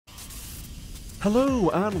Hello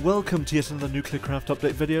and welcome to yet another NuclearCraft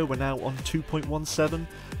update video. We're now on 2.17,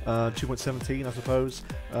 2.17 I suppose.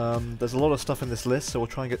 There's a lot of stuff in this list, so we'll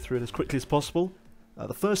try and get through it as quickly as possible.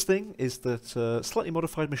 The first thing is that slightly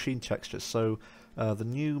modified machine textures. So the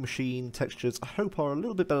new machine textures I hope are a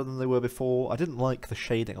little bit better than they were before. I didn't like the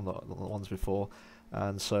shading on the ones before,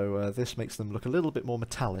 and so this makes them look a little bit more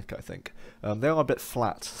metallic, I think. They are a bit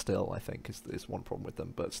flat still, I think, is one problem with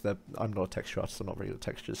them, but I'm not a texture artist, I'm not very good at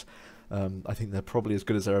textures. I think they're probably as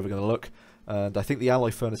good as they're ever going to look, and I think the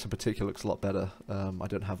alloy furnace in particular looks a lot better. I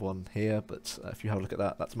don't have one here, but if you have a look at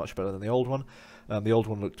that, that's much better than the old one. The old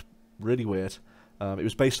one looked really weird. It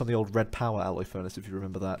was based on the old Red Power alloy furnace, if you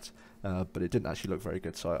remember that, but it didn't actually look very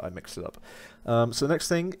good, so I mixed it up. So the next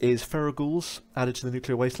thing is feral ghouls added to the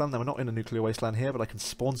nuclear wasteland. Now we're not in a nuclear wasteland here, but I can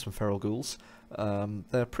spawn some feral ghouls.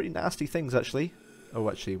 They're pretty nasty things, actually. Oh,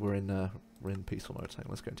 actually, we're in peaceful mode. Hang on,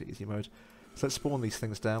 let's go into easy mode. So let's spawn these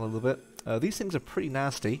things down a little bit. These things are pretty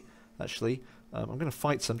nasty, actually. I'm going to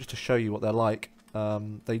fight some just to show you what they're like.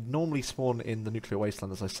 They normally spawn in the nuclear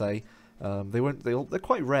wasteland, as I say. They're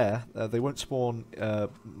quite rare. They won't spawn.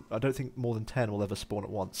 I don't think more than 10 will ever spawn at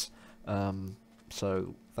once.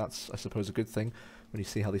 So that's, I suppose, a good thing when you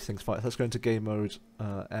see how these things fight. Let's go into game mode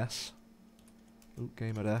S. Ooh,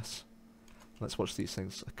 game mode S. Let's watch these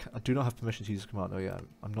things. I do not have permission to use the command. Oh yeah,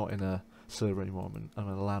 I'm not in a server anymore. I'm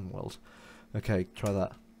in a LAN world. Okay, try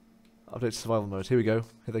that. Update to survival mode. Here we go.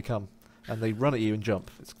 Here they come, and they run at you and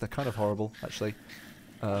jump. They're kind of horrible, actually.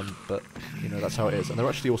 But, you know, that's how it is. And they're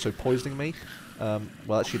actually also poisoning me.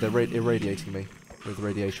 Well, actually, they're irradiating me with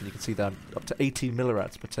radiation. You can see that up to 18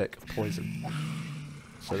 millirads per tick of poison.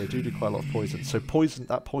 So they do quite a lot of poison. So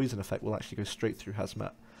that poison effect will actually go straight through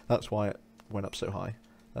hazmat. That's why it went up so high.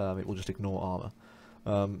 It will just ignore armor.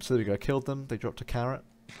 So there we go. I killed them. They dropped a carrot.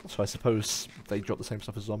 So I suppose they drop the same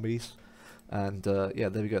stuff as zombies. And yeah,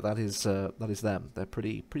 there we go. That is them. They're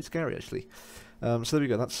pretty scary, actually. So there we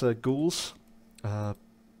go. That's ghouls.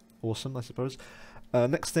 Awesome, I suppose.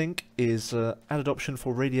 Next thing is added option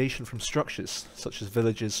for radiation from structures, such as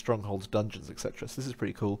villages, strongholds, dungeons, etc. So this is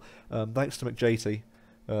pretty cool. Thanks to McJT.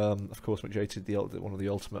 Of course, McJT, one of the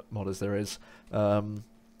ultimate modders there is.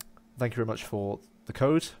 Thank you very much for the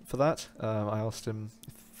code for that. I asked him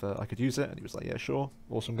if I could use it, and he was like, yeah, sure.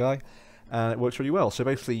 Awesome guy. And it works really well. So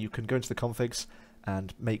basically, you can go into the configs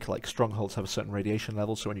and make like strongholds have a certain radiation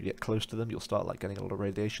level, so when you get close to them, you'll start like getting a lot of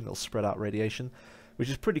radiation. They'll spread out radiation, which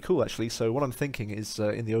is pretty cool actually. So what I'm thinking is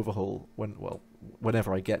in the overhaul,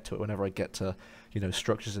 whenever I get to you know,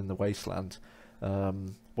 structures in the wasteland,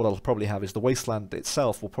 what I'll probably have is the wasteland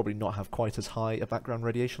itself will probably not have quite as high a background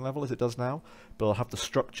radiation level as it does now, but I'll have the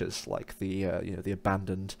structures like the you know, the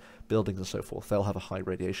abandoned buildings and so forth. They'll have a high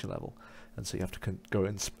radiation level, and so you have to go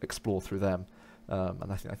and explore through them.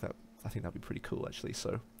 And I think that'd be pretty cool actually.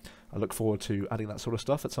 So I look forward to adding that sort of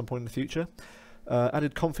stuff at some point in the future.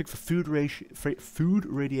 Added config for food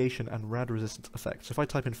radiation and rad resistance effects. So if I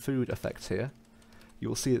type in food effects here, you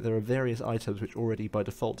will see that there are various items which already by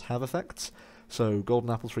default have effects. So golden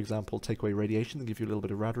apples, for example, take away radiation and give you a little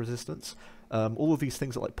bit of rad resistance. All of these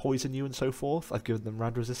things that like poison you and so forth, I've given them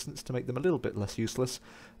rad resistance to make them a little bit less useless.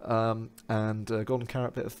 And golden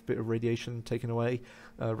carrot, bit of radiation taken away.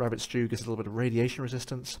 Rabbit stew gives a little bit of radiation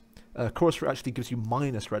resistance. Chorus fruit actually gives you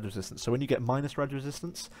minus rad resistance. So when you get minus rad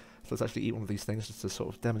resistance, so let's actually eat one of these things just to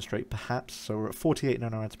sort of demonstrate perhaps. So we're at 48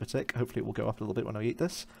 nanораds per tick. Hopefully it will go up a little bit when I eat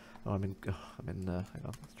this. Oh, hang on,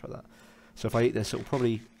 let's try that. So if I eat this,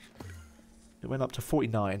 it went up to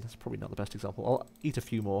 49. That's probably not the best example. I'll eat a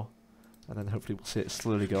few more, and then hopefully we'll see it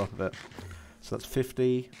slowly go up a bit. So that's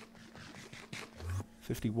 50,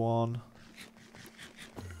 51,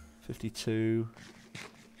 52.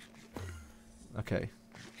 Okay,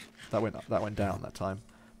 that went down that time,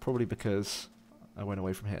 probably because I went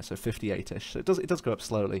away from here. So 58ish. So it does go up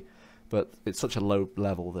slowly, but it's such a low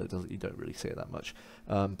level that you don't really see it that much.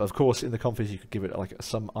 But of course, in the configs, you could give it like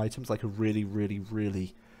some items like a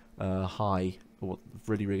really high or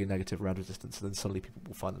really negative rad resistance, and then suddenly people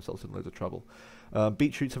will find themselves in loads of trouble.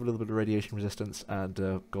 Beetroots have a little bit of radiation resistance, and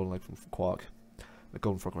golden egg from quark. The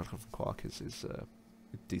golden frog from quark is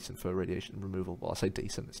decent for radiation removal. Well, I say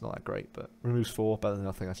decent, it's not that great, but removes 4, better than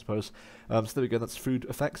nothing, I suppose. So there we go. That's food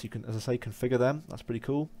effects. You can, as I say, configure them. That's pretty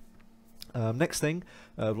cool. Next thing,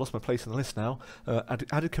 I've lost my place on the list now.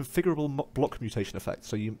 Added configurable block mutation effect.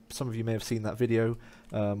 So some of you may have seen that video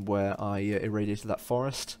where I irradiated that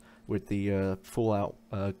forest with the Fallout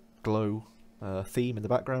glow theme in the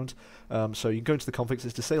background. So you can go into the configs.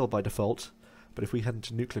 It's disabled by default, but if we head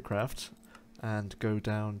into NuclearCraft and go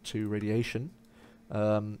down to radiation,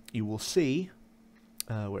 you will see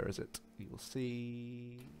where is it? You will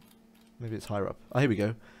see, maybe it's higher up. Oh, here we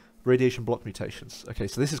go. radiation block mutations. Okay,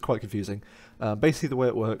 so this is quite confusing. Basically, the way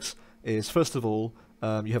it works is, first of all,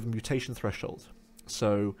 you have a mutation threshold.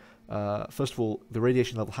 So, first of all, the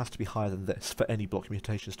radiation level has to be higher than this for any block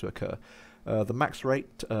mutations to occur. The max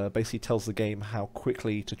rate basically tells the game how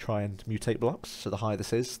quickly to try and mutate blocks. So the higher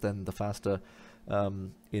this is, then the faster,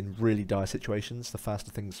 in really dire situations, the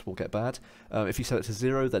faster things will get bad. If you set it to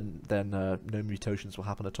 0, then no mutations will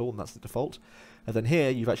happen at all, and that's the default. And then here,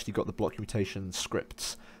 you've actually got the block mutation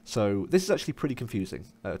scripts. So this is actually pretty confusing,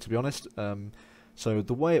 to be honest. So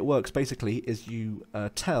the way it works, basically, is you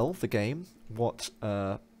tell the game what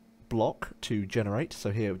block to generate.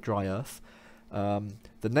 So here, dry earth.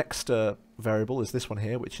 The next variable is this one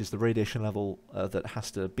here, which is the radiation level that has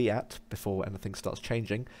to be at before anything starts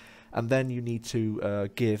changing. And then you need to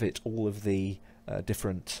give it all of the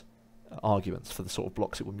different arguments for the sort of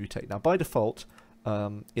blocks it will mutate. Now, by default,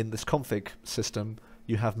 in this config system,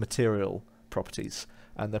 you have material properties.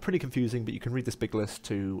 And they're pretty confusing, but you can read this big list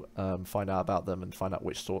to find out about them and find out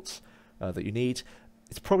which sorts that you need.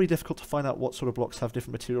 It's probably difficult to find out what sort of blocks have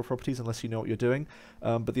different material properties unless you know what you're doing.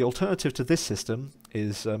 But the alternative to this system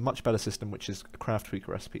is a much better system, which is Craft Tweaker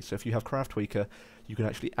recipes. So if you have Craft Tweaker, you can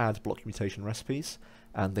actually add block mutation recipes,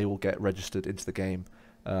 and they will get registered into the game,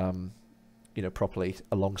 properly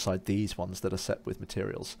alongside these ones that are set with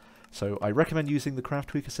materials. So I recommend using the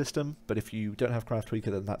Craft Tweaker system, but if you don't have Craft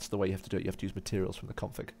Tweaker, then that's the way you have to do it. You have to use materials from the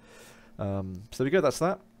config. So there we go, that's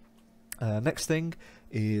that. Next thing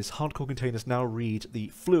is hardcore containers now read the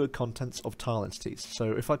fluid contents of tile entities.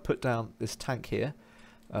 So if I put down this tank here,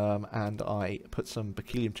 and I put some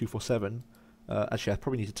Berkelium-247, actually I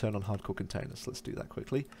probably need to turn on hardcore containers. Let's do that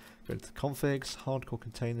quickly. Go into the configs. Hardcore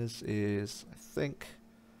containers is, I think,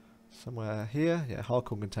 somewhere here. Yeah,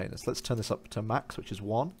 hardcore containers. Let's turn this up to max, which is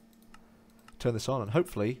 1. Turn this on, and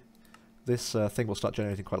hopefully this thing will start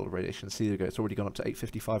generating quite a lot of radiation. See, there you go. It's already gone up to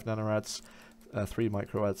 855 nanorads, 3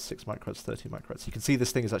 microrads, 6 microrads, 13 microrads. You can see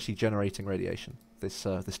this thing is actually generating radiation. This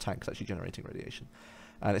tank is actually generating radiation.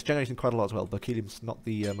 And it's generating quite a lot as well. Berkelium's not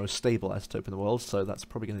the most stable isotope in the world, so that's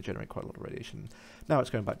probably going to generate quite a lot of radiation. Now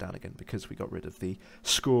it's going back down again because we got rid of the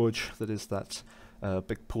scourge that is that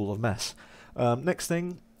big pool of mess. Next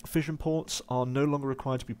thing, fission ports are no longer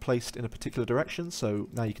required to be placed in a particular direction. So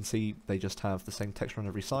now you can see they just have the same texture on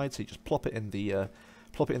every side. So you just plop it in the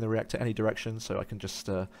reactor any direction. So I can just,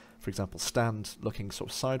 for example, stand looking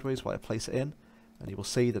sort of sideways while I place it in. And you will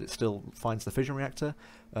see that it still finds the fission reactor,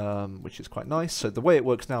 which is quite nice. So the way it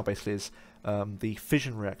works now basically is the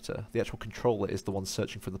fission reactor, the actual controller, is the one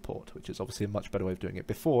searching for the port, which is obviously a much better way of doing it.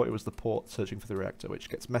 Before, it was the port searching for the reactor, which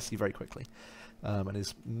gets messy very quickly and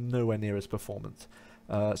is nowhere near as performant.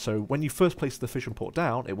 So when you first place the fission port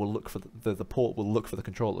down, it will look for the port will look for the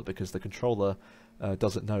controller, because the controller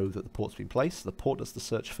doesn't know that the port's been placed. The port does the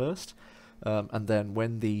search first, and then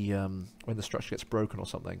when the structure gets broken or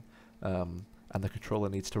something, and the controller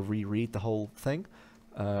needs to reread the whole thing,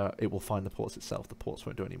 it will find the ports itself. The ports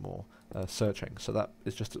won't do any more searching. So that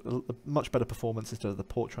is just a much better performance instead of the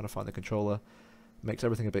port trying to find the controller. Makes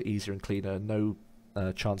everything a bit easier and cleaner. No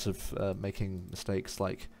chance of making mistakes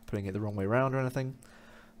like putting it the wrong way around or anything.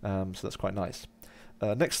 So that's quite nice.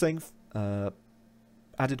 Next thing,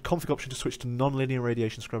 added config option to switch to non-linear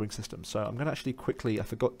radiation scrubbing system. So I'm going to actually quickly, I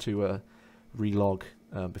forgot to relog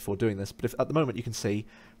before doing this, but at the moment you can see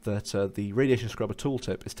that the radiation scrubber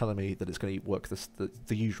tooltip is telling me that it's going to work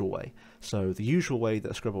the usual way. So the usual way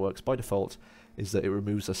that a scrubber works by default is that it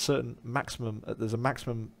removes a certain maximum, there's a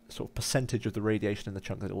maximum sort of percentage of the radiation in the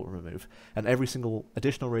chunk that it will remove, and every single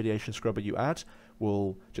additional radiation scrubber you add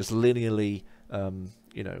will just linearly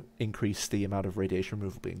increase the amount of radiation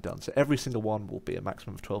removal being done. So every single one will be a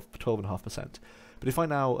maximum of 12.5%. But if I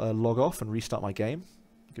now log off and restart my game,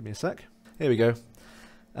 give me a sec. Here we go.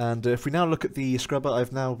 And if we now look at the scrubber,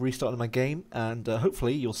 I've now restarted my game, and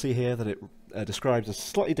hopefully you'll see here that it describes a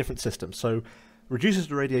slightly different system. So reduces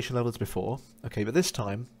the radiation level as before, okay, but this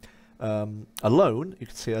time alone, you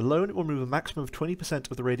can see alone it will remove a maximum of 20%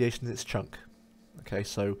 of the radiation in its chunk. Okay,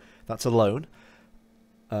 so that's alone.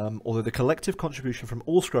 Although the collective contribution from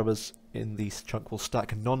all scrubbers in this chunk will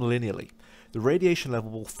stack non-linearly. The radiation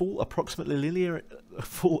level will fall approximately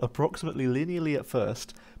linearly at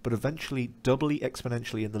first, but eventually doubly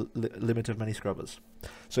exponentially in the limit of many scrubbers.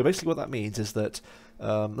 So basically what that means is that,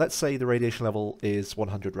 let's say the radiation level is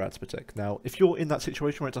 100 rads per tick. Now, if you're in that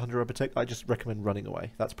situation where it's 100 rads per tick, I just recommend running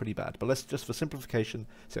away. That's pretty bad. But let's just, for simplification,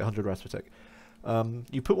 say 100 rads per tick.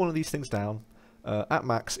 You put one of these things down. At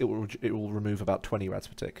max, it will remove about 20 rads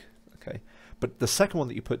per tick. Okay, but the second one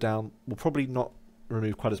that you put down will probably not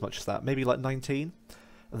remove quite as much as that. Maybe like 19.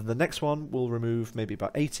 And then the next one will remove maybe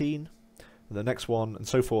about 18. and the next one, and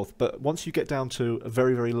so forth. But once you get down to a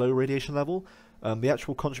very, very low radiation level, the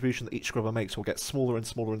actual contribution that each scrubber makes will get smaller and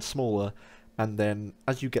smaller and smaller, and then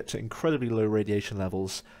as you get to incredibly low radiation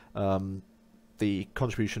levels, the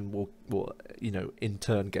contribution will in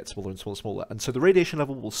turn get smaller and smaller and smaller. And so the radiation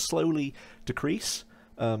level will slowly decrease,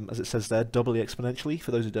 as it says there, doubly exponentially.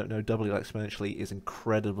 For those who don't know, doubly exponentially is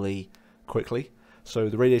incredibly quickly. So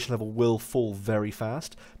the radiation level will fall very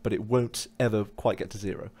fast, but it won't ever quite get to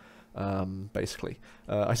zero. Basically.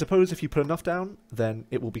 I suppose if you put enough down, then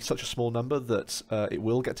it will be such a small number that it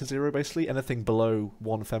will get to zero, basically. Anything below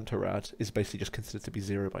 1 femtorad is basically just considered to be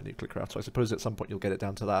zero by NuclearCraft, so I suppose at some point you'll get it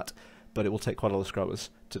down to that, but it will take quite a lot of scrubbers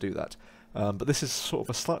to do that. But this is sort of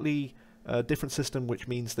a slightly different system, which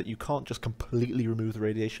means that you can't just completely remove the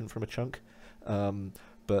radiation from a chunk,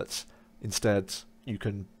 but instead you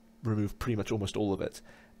can remove pretty much almost all of it.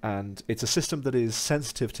 And it's a system that is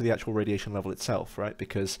sensitive to the actual radiation level itself, right?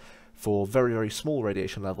 Because for very, very small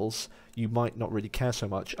radiation levels, you might not really care so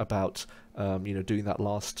much about, doing that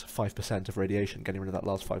last 5% of radiation, getting rid of that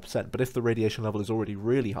last 5%. But if the radiation level is already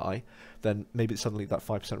really high, then maybe suddenly that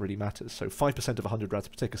 5% really matters. So 5% of 100 rads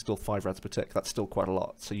per tick is still 5 rads per tick. That's still quite a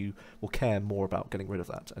lot. So you will care more about getting rid of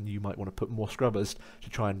that. And you might want to put more scrubbers to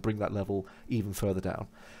try and bring that level even further down.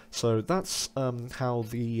 So that's how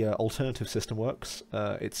the alternative system works.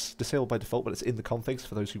 It's disabled by default, but it's in the configs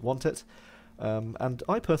for those who want it. And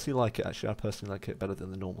I personally like it, actually. I personally like it better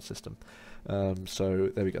than the normal system. So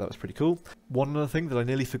there we go, that was pretty cool. One other thing that I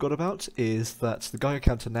nearly forgot about is that the Geiger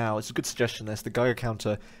counter now, it's a good suggestion this, the Geiger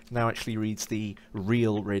counter now actually reads the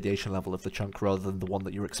real radiation level of the chunk rather than the one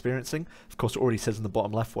that you're experiencing. Of course, it already says in the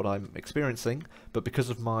bottom left what I'm experiencing, but because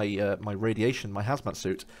of my my radiation, my hazmat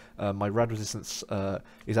suit, my rad resistance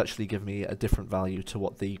is actually giving me a different value to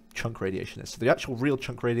what the chunk radiation is. So the actual real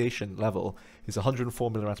chunk radiation level is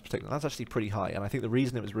 104 millirads per tick. That's actually pretty high, and I think the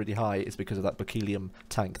reason it was really high is because of that berkelium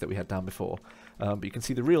tank that we had down before. But you can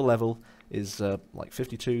see the real level is like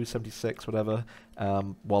 52, 76, whatever,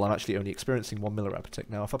 while I'm actually only experiencing 1 millirad per tick.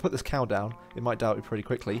 Now, if I put this cow down, it might die pretty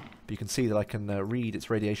quickly, but you can see that I can read its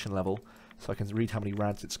radiation level, so I can read how many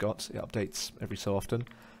rads it's got. It updates every so often,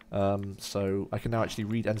 so I can now actually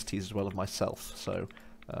read entities as well of myself. So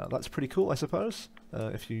that's pretty cool, I suppose,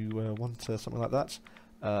 if you want something like that.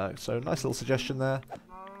 So nice little suggestion there,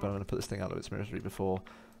 but I'm going to put this thing out of its misery before,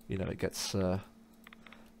 it gets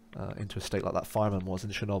into a state like that fireman was in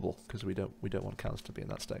Chernobyl, because we don't want cows to be in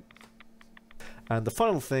that state. And the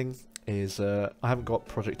final thing is I haven't got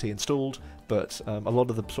Project T installed, but a lot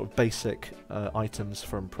of the sort of basic items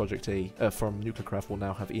from Project T from NuclearCraft will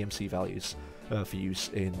now have EMC values for use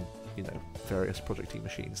in various Project T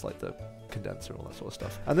machines, like the condenser and all that sort of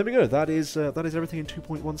stuff. And there we go. That is everything in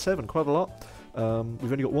 2.17. Quite a lot.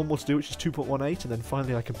 We've only got one more to do, which is 2.18, and then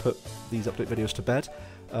finally I can put these update videos to bed.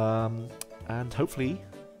 And hopefully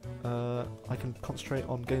I can concentrate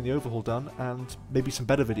on getting the overhaul done, and maybe some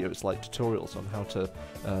better videos like tutorials on how to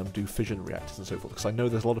do fission reactors and so forth, because I know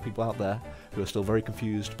there's a lot of people out there who are still very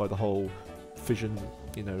confused by the whole fission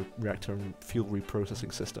reactor and fuel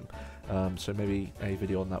reprocessing system. So maybe a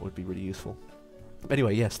video on that would be really useful.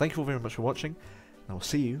 Anyway, yes, thank you all very much for watching, and I'll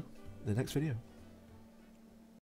see you in the next video.